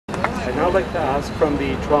I'd now like to ask from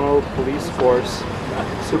the Toronto Police Force,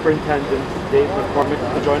 Superintendent Dave McCormick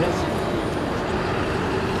to join us.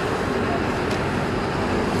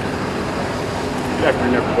 Good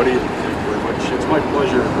afternoon, everybody. Thank you very much. It's my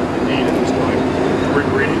pleasure indeed at this time to bring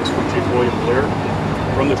greetings from Chief William Blair,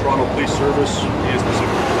 from the Toronto Police Service, and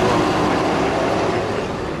specifically the Toronto.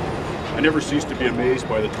 I never cease to be amazed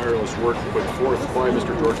by the tireless work put forth by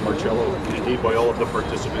Mr. George Marcello, and indeed by all of the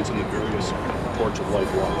participants in the various Torch of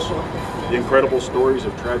Life walks. The incredible stories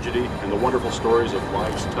of tragedy and the wonderful stories of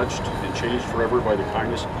lives touched and changed forever by the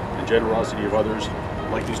kindness and generosity of others,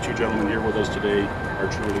 like these two gentlemen here with us today, are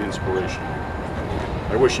truly inspirational.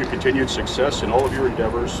 I wish you continued success in all of your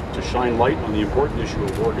endeavors to shine light on the important issue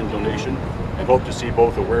of organ donation, and hope to see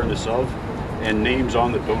both awareness of and names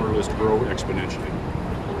on the donor list grow exponentially.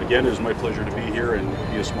 Again, it is my pleasure to be here and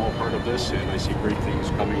be a small part of this, and I see great things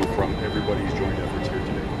coming from everybody's joint efforts here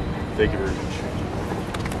today. Thank you very much.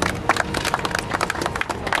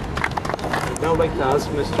 I'd now like to ask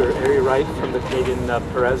Mr. Ari Wright from the Canadian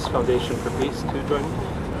Perez Foundation for Peace to join me.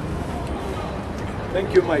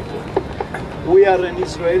 Thank you, Michael. We are an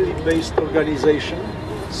Israeli-based organization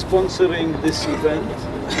sponsoring this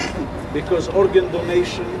event because organ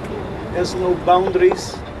donation has no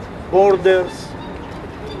boundaries, borders,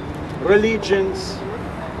 religions.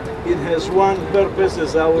 It has one purpose,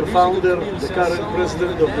 as our founder, the current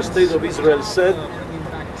president of the State of Israel said.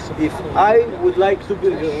 If I would like to be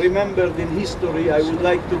remembered in history, I would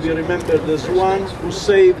like to be remembered as one who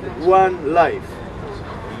saved one life.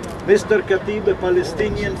 Mr. Khatib, a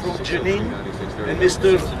Palestinian from Jenin, and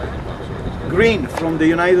Mr. Green from the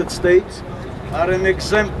United States are an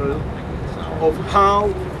example of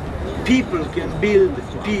how people can build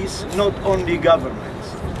peace, not only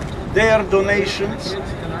governments. Their donations,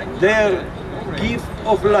 their gift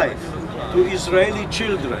of life to Israeli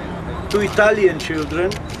children, to Italian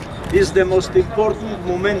children, is the most important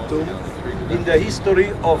momentum in the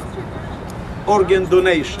history of organ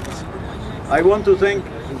donations. I want to thank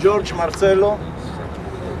George Marcello,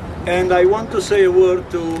 and I want to say a word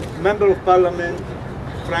to Member of Parliament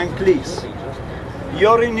Frank Lees.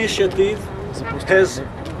 Your initiative has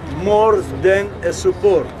more than a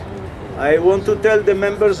support. I want to tell the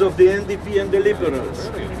members of the NDP and the Liberals,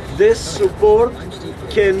 this support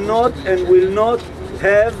cannot and will not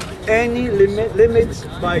have any limits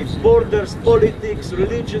by borders, politics,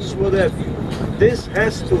 religions, whatever. This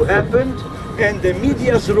has to happen, and the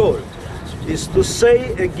media's role is to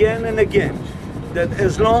say again and again that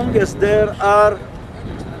as long as there are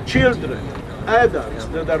children, adults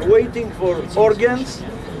that are waiting for organs,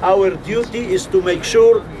 our duty is to make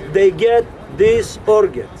sure they get these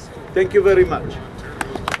organs. Thank you very much.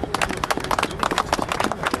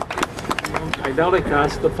 I'd now like to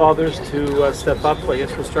ask the fathers to step up. I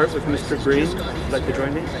guess we'll start with Mr. Green. Would you like to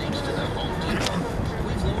join me?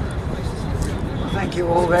 Thank you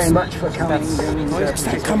all very much for coming.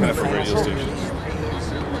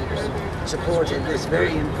 Supported this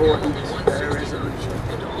very important resolution.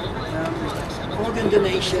 Organ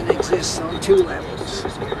donation exists on two levels.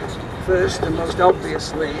 First, and most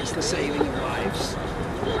obviously, is the saving of lives.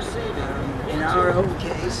 In our own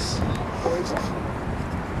case, for example,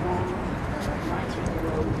 one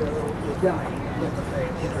 19-year-old girl was dying with a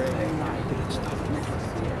failure in Nicholas Ahmed.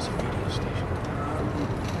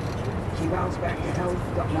 She bounced back to health,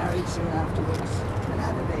 got married soon afterwards, and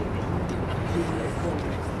had a baby. He lived 4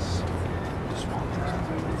 years.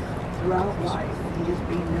 Throughout life, he has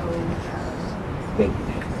been known as Big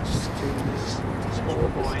Nicholas to this small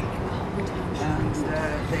boy, and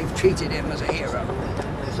they've treated him as a hero.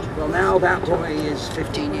 Well, now that boy is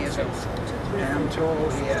 15 years old. I'm tall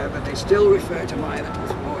here, but they still refer to my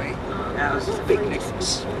little boy as Big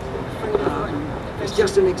Nicholas. It's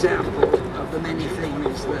just an example of the many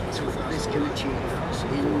things that this can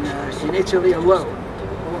achieve. In Italy alone,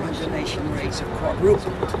 organ donation rates have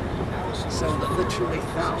quadrupled, so that literally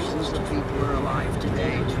thousands of people are alive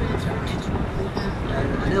today.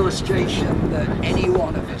 An illustration that any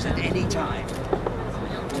one of us at any time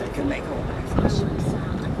can make all the difference.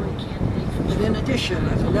 But in addition,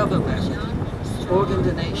 at another level, organ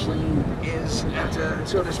donation is at a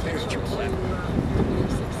sort of spiritual level.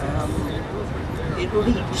 It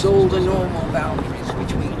leaps all the normal boundaries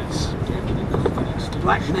between us.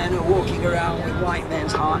 Black men are walking around with white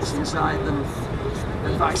men's hearts inside them,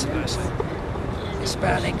 and vice versa.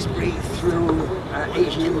 Hispanics breathe through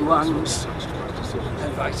Asian lungs,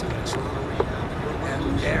 and vice versa.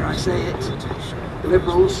 And dare I say it,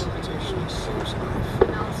 liberals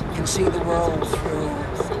can see the world through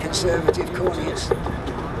conservative corneas,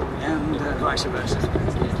 and vice versa.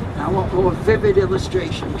 Now, what more vivid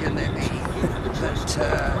illustration can there be that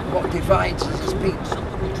what divides us as people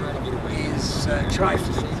is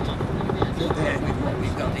trifling compared with what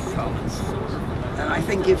we've got in common. And I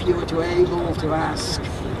think if you were to able to ask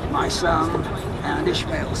my son and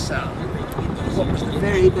Ishmael's son what was the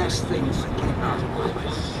very best thing that came out of all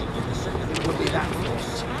this, it would be that thought.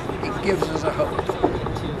 It gives us a hope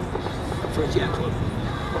for a gentleman.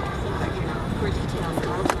 Thank you.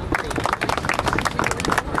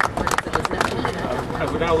 I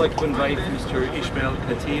would now like to invite Mr. Ishmael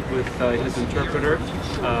Khatib with his interpreter,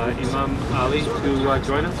 Imam Ali, to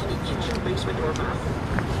join us.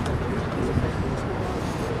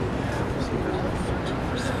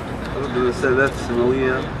 أرد الرسالات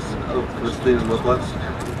السماوية من أرض فلسطين الوطن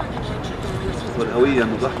والهوية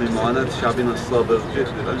نضحي معاناة شعبنا الصابر في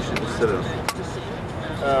العيش والسلام.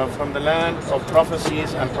 From the land of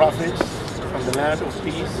prophecies and prophets, from the land of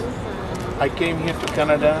peace, I came here to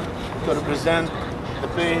Canada to represent the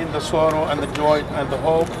pain, the sorrow, and the joy and the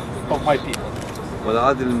hope of my people.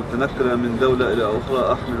 والعادل المتنقلة من دولة إلى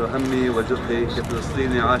أخرى أحمل همي وجرحي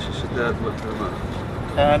كفلسطيني عاش الشتات والحرمان.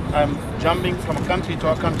 And I'm jumping from a country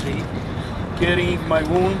to a country, carrying my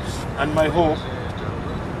wounds and my hope.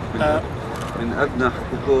 من أدنى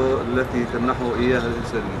حقوقه التي تمنحه إياها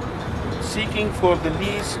الإنسانية. Seeking for the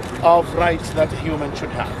least of rights that a human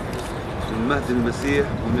should have. من مهد المسيح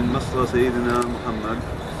ومن مصر سيدنا محمد.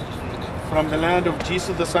 From the land of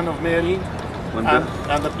Jesus, the son of Mary,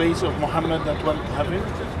 and the place of Muhammad that went to heaven.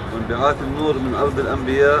 وانبعاث النور من أرض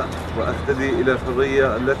الأنبياء وأهتدي إلى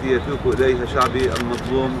الحرية التي يتوق إليها شعبي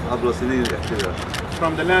المظلوم عبر سنين الاحتلال.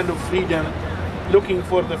 From the land of freedom, looking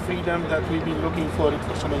for the freedom that we've been looking for it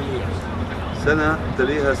for so many years. سنة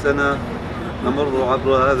تليها سنة نمر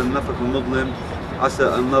عبر هذا النفق المظلم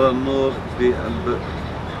عسى أن نرى النور في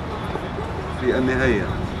النهاية.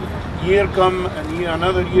 Year come and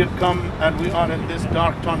another year come and we are in this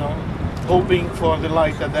dark tunnel hoping for the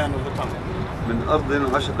light at the end of the tunnel. من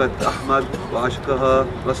أرض عشقت أحمد وعشقها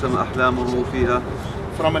رسم أحلامه فيها.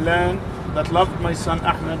 From a land that loved my son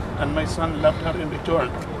Ahmed and my son loved her in return.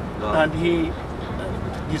 Wow. And he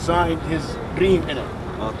designed his dream in it.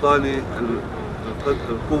 أعطاني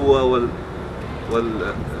القوة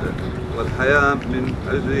والحياة من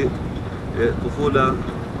أجل طفولة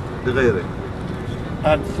لغيره.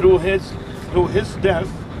 And through his death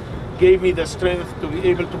gave me the strength to be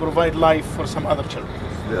able to provide life for some other children.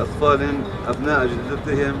 لأطفال أبناء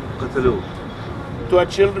جدتهم قتلوه. To a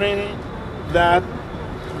children that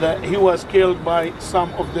he was killed by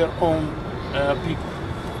some of their own people.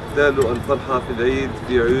 تالوا الفرحة في العيد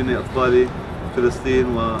في عيون أطفال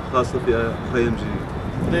فلسطين وخاصة في خيم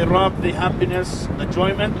جنين. They robbed the happiness, the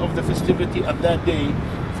enjoyment of the festivity at that day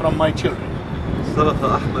from my children. صرخ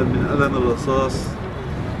أحمد من ألم الرصاص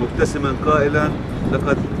مبتسما قائلا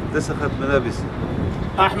لقد اتسخت ملابسي.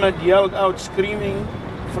 Ahmed yelled out screaming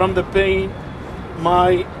from the pain,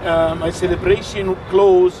 my celebration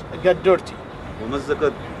clothes got dirty.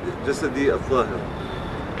 ومزقت جسدي الطاهر.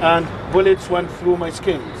 And bullets went through my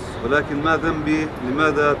skins. ولكن ما ذنبي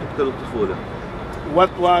لماذا تقتل الطفولة؟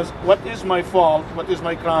 What is my fault? What is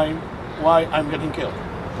my crime? Why I'm getting killed?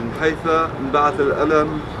 من حيفا انبعث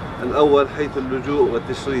الألم الأول حيث اللجوء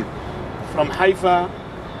والتشريد. From Haifa,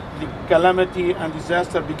 the calamity and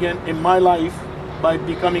disaster began in my life by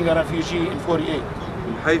becoming a refugee in 48.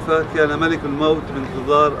 من حيفا كان ملك الموت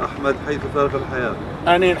بانتظار أحمد حيث فارق الحياة.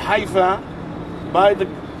 And in Haifa, by the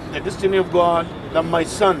destiny of God, that my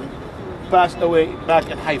son passed away back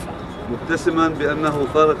in Haifa. مبتسما بأنه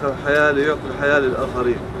فارق الحياة ليعطي الحياة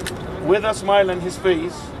للآخرين. With a smile on his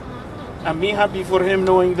face, and me happy for him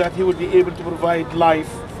knowing that he would be able to provide life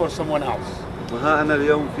for someone else. وها أنا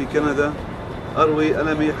اليوم في كندا أروي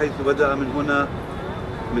ألمي حيث بدأ من هنا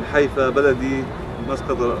من حيفا بلدي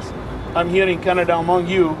مسقط رأسي. I'm here in Canada among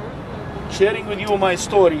you, sharing with you my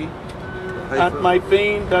story and my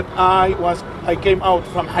pain that I came out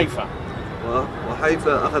from Haifa.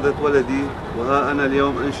 وحيفا أخذت ولدي وها أنا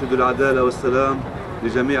اليوم أنشد العدالة والسلام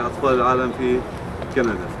لجميع أطفال العالم في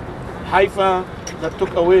كندا. Haifa that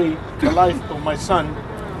took away the life of my son,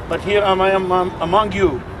 but here I am among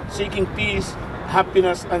you, seeking peace,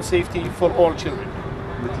 happiness and safety for all children.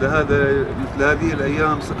 مثل هذه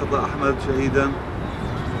الأيام سقط أحمد شهيدا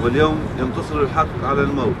واليوم ينتصر الحق على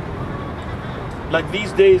الموت. Like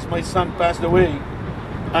these days my son passed away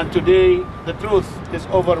and today the truth is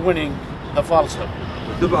overwinning the falsehood.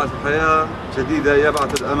 وتبعث حياة جديدة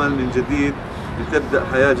يبعث الأمل من جديد لتبدأ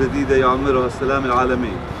حياة جديدة يعمرها السلام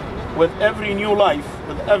العالمي. With every new life,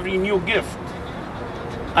 with every new gift,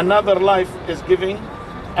 another life is giving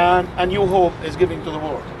and a new hope is giving to the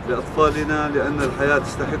world. لأطفالنا لأن الحياة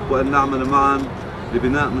تستحق أن نعمل معا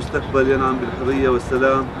لبناء مستقبل ينعم بالحرية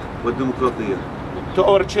والسلام والديمقراطية. To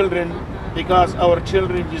our children, because our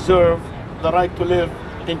children deserve the right to live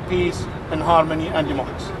in peace and harmony and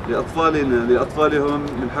democracy. لأطفالهم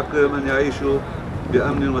من حقهم أن يعيشوا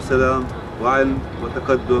بأمن وسلام وعلم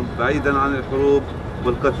وتقدم بعيدا عن الحروب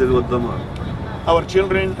والقتل والدمار. Our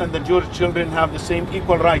children and the Jewish children have the same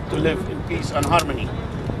equal right to live in peace and harmony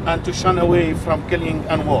and to shun away from killing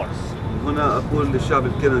and wars. هنا أقول للشعب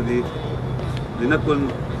الكندي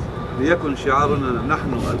ليكن شعارنا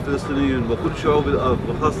نحن الفلسطينيون وكل شعوب الأرض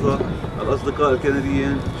وخاصة الأصدقاء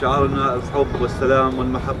الكنديين شعارنا الحب والسلام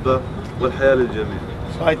والمحبة والحياة للجميع.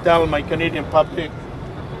 So I tell my Canadian public,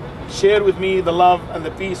 share with me the love and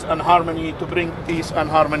the peace and harmony to bring peace and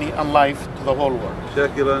harmony and life to the whole world.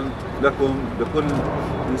 شاكرا لكم لكل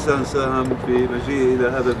إنسان ساهم في مجيئه إلى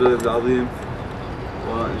هذا البلد العظيم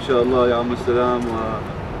وإن شاء الله يعم السلام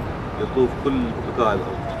ويطوف كل بقاع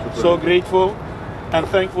الأرض. So grateful and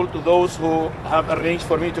thankful to those who have arranged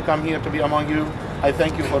for me to come here to be among you. I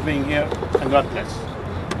thank you for being here and God bless.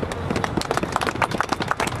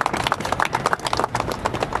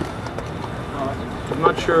 I'm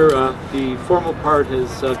not sure the formal part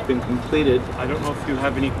has been completed. I don't know if you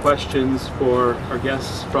have any questions for our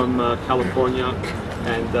guests from California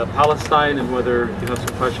and Palestine, and whether you have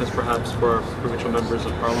some questions perhaps for our provincial members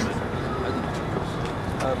of parliament.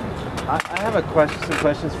 I have some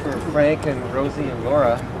questions for Frank and Rosie and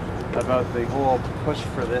Laura about the whole push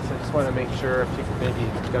for this. I just want to make sure if maybe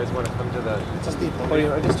you guys want to come to the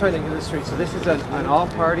podium. I'm just trying to illustrate. So this is an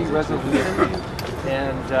all-party resolution,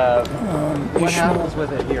 and what happens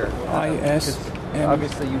with it here?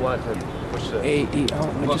 Obviously, you want to push it.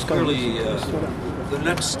 Well, clearly, the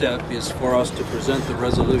next step is for us to present the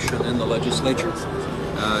resolution in the legislature.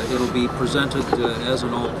 It'll be presented as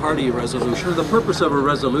an all-party resolution. The purpose of a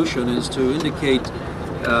resolution is to indicate,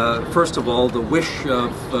 first of all, the wish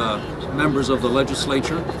of members of the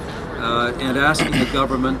legislature and asking the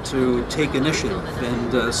government to take initiative.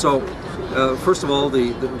 And first of all,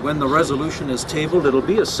 when the resolution is tabled, it'll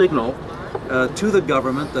be a signal to the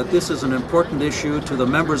government that this is an important issue to the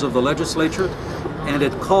members of the legislature, and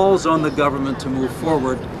it calls on the government to move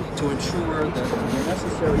forward to ensure that the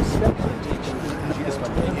necessary steps are taken.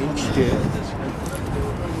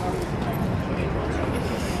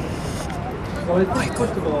 Well, I think,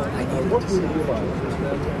 first of all, what we realize is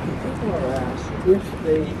that people are asked if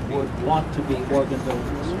they would want to be organ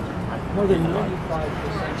donors. More than 95%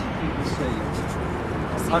 of people say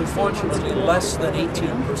yes. Unfortunately, less than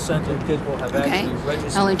 18% of people have actually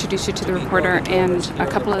registered. I'll introduce you to the reporter and a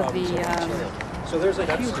couple of the... So there's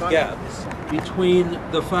a huge gap between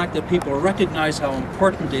the fact that people recognize how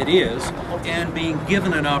important it is and being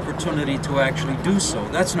given an opportunity to actually do so.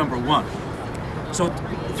 That's number one. So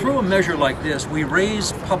through a measure like this, we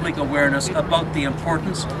raise public awareness about the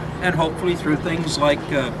importance, and hopefully through things like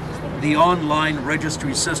the online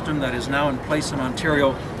registry system that is now in place in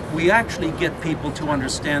Ontario, we actually get people to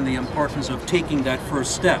understand the importance of taking that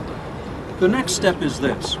first step. The next step is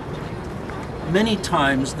this. Many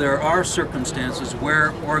times there are circumstances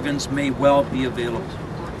where organs may well be available.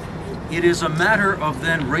 It is a matter of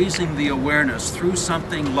then raising the awareness through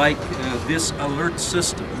something like this alert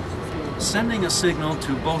system, sending a signal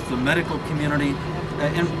to both the medical community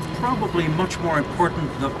and probably much more important,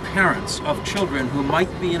 the parents of children who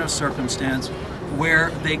might be in a circumstance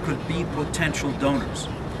where they could be potential donors.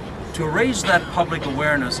 To raise that public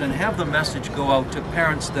awareness and have the message go out to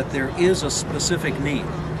parents that there is a specific need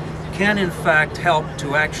can in fact help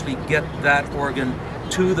to actually get that organ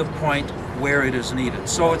to the point where it is needed.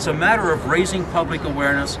 So it's a matter of raising public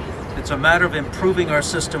awareness, it's a matter of improving our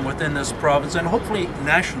system within this province and hopefully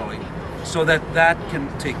nationally so that that can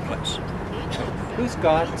take place. Who's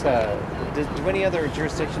got, do any other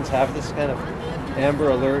jurisdictions have this kind of Amber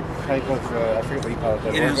Alert type of, I forget what you call it,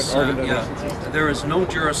 but organ donation system? There is no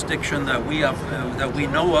jurisdiction that we have, that we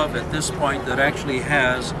know of at this point that actually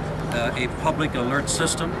has a public alert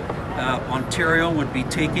system. Ontario would be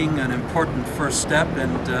taking an important first step,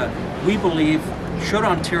 and we believe, should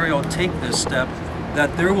Ontario take this step,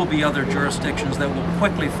 that there will be other jurisdictions that will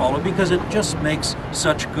quickly follow because it just makes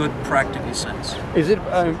such good practical sense. Is it,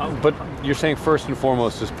 but you're saying first and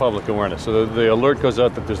foremost is public awareness. So the alert goes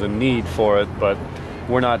out that there's a need for it, but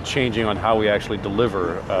we're not changing on how we actually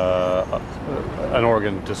deliver an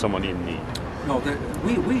organ to someone in need. No,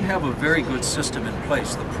 we have a very good system in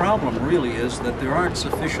place. The problem really is that there aren't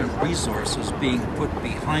sufficient resources being put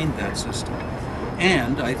behind that system.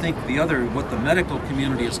 And I think what the medical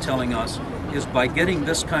community is telling us is by getting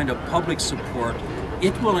this kind of public support,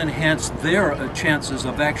 it will enhance their chances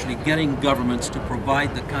of actually getting governments to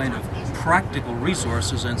provide the kind of practical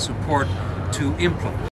resources and support to implement.